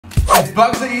If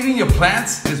bugs are eating your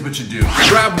plants, here's what you do.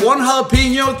 Grab 1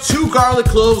 jalapeno, 2 garlic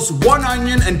cloves, 1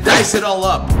 onion, and dice it all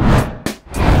up.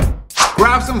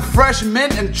 Grab some fresh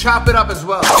mint and chop it up as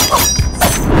well.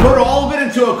 Put all of it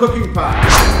into a cooking pot.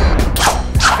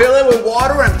 Fill it with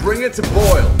water and bring it to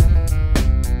boil.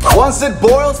 Once it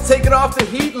boils, take it off the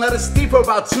heat and let it steep for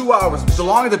about 2 hours. The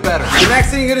longer the better. The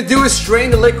next thing you're gonna do is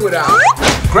strain the liquid out.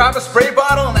 Grab a spray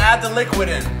bottle and add the liquid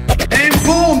in. And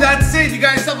boom, that's it. You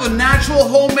got yourself a natural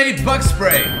homemade bug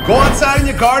spray. Go outside in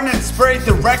your garden and spray it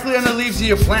directly on the leaves of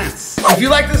your plants. If you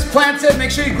like this plant tip,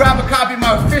 make sure you grab a copy of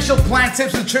my official plant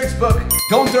tips and tricks book.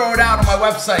 Don't throw it out on my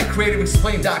website,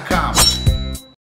 creativeexplain.com.